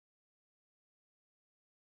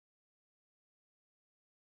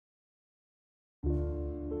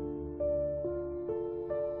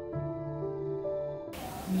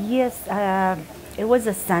Yes, it was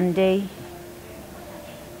a Sunday.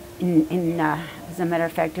 As a matter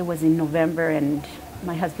of fact, it was in November, and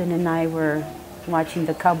my husband and I were watching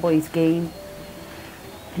the Cowboys game.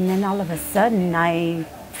 And then all of a sudden, I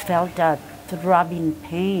felt a throbbing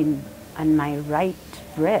pain on my right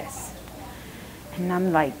wrist. And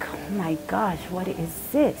I'm like, oh my gosh, what is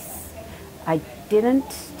this? I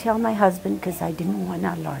didn't tell my husband because I didn't want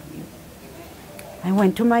to alarm him. I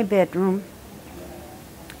went to my bedroom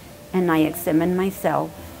and I examined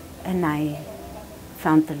myself and I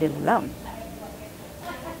found the little lump.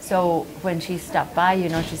 So when she stopped by,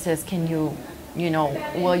 she says, can you,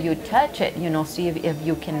 will you touch it, see if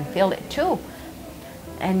you can feel it too?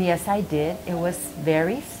 And yes, I did. It was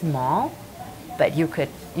very small, but you could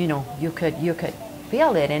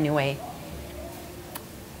feel it anyway.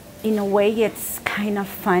 In a way, it's kind of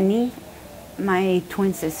funny. My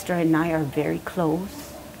twin sister and I are very close.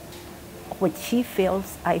 What she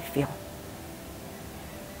feels, I feel.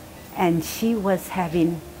 And she was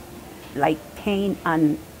having like pain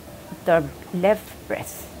on the left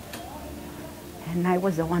breast. And I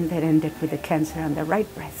was the one that ended with the cancer on the right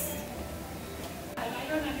breast.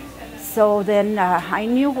 So then I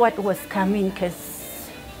knew what was coming because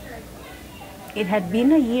it had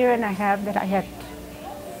been a year and a half that I had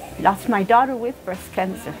lost my daughter with breast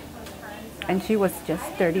cancer. And she was just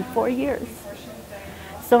 34 years.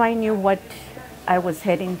 So I knew what I was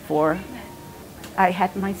heading for. I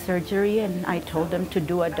had my surgery and I told them to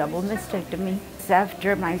do a double mastectomy.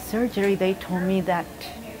 After my surgery, they told me that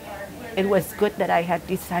it was good that I had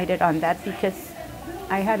decided on that because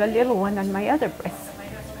I had a little one on my other breast.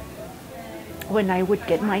 When I would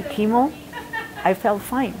get my chemo, I felt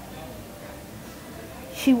fine.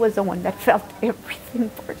 She was the one that felt everything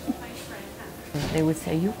for me. They would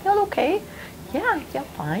say, you feel okay? Yeah,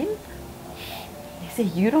 fine. They say,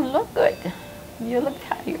 you don't look good. You look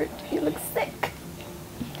tired. You look sick.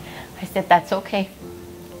 I said, that's okay.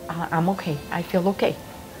 I'm okay. I feel okay.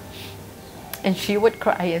 And she would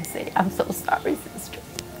cry and say, I'm so sorry, sister.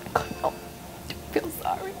 I go, no, don't feel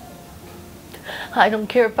sorry. I don't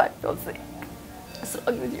care if I feel sick. As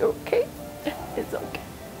long as you're okay, it's okay.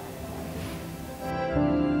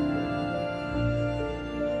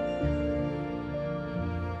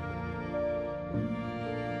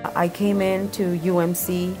 I came into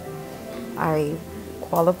UMC. I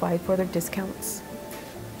qualified for their discounts.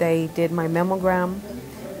 They did my mammogram,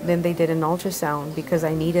 then they did an ultrasound because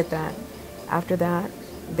I needed that. After that,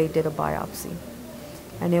 they did a biopsy.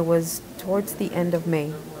 And it was towards the end of May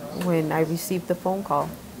when I received the phone call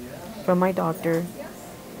from my doctor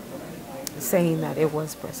saying that it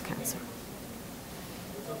was breast cancer.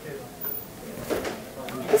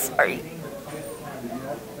 Sorry.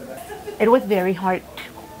 It was very hard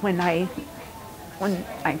when I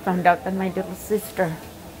found out that my little sister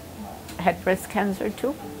had breast cancer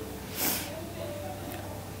too,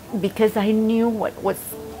 because I knew what was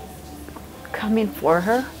coming for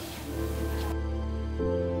her.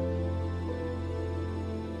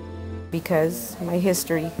 Because the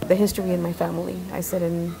history in my family, I said,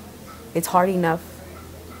 and it's hard enough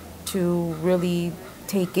to really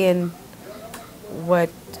take in what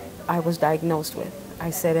I was diagnosed with.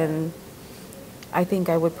 I said, and I think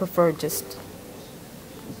I would prefer just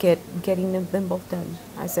getting them both done.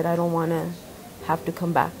 I said, I don't want to have to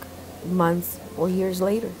come back months or years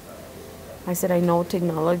later. I said, I know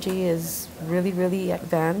technology is really, really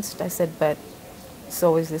advanced. I said, but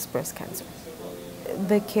so is this breast cancer.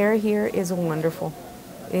 The care here is wonderful.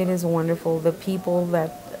 It is wonderful. The people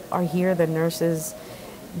that are here, the nurses,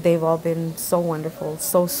 they've all been so wonderful,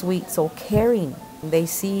 so sweet, so caring. They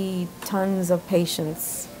see tons of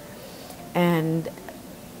patients, and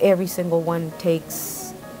every single one takes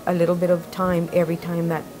a little bit of time every time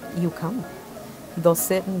that you come. They'll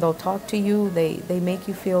sit and they'll talk to you. They make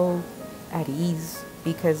you feel at ease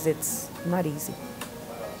because it's not easy.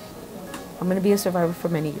 I'm going to be a survivor for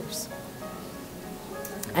many years.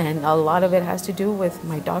 And a lot of it has to do with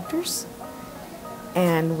my doctors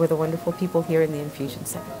and with the wonderful people here in the infusion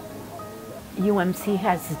center. UMC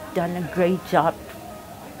has done a great job.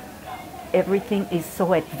 Everything is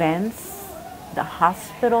so advanced. The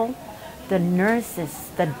hospital, the nurses,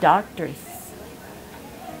 the doctors,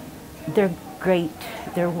 they're great,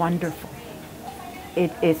 they're wonderful.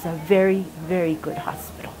 It is a very, very good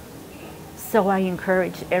hospital. So I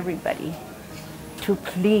encourage everybody to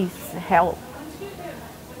please help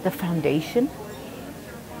the foundation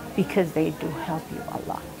because they do help you a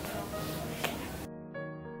lot.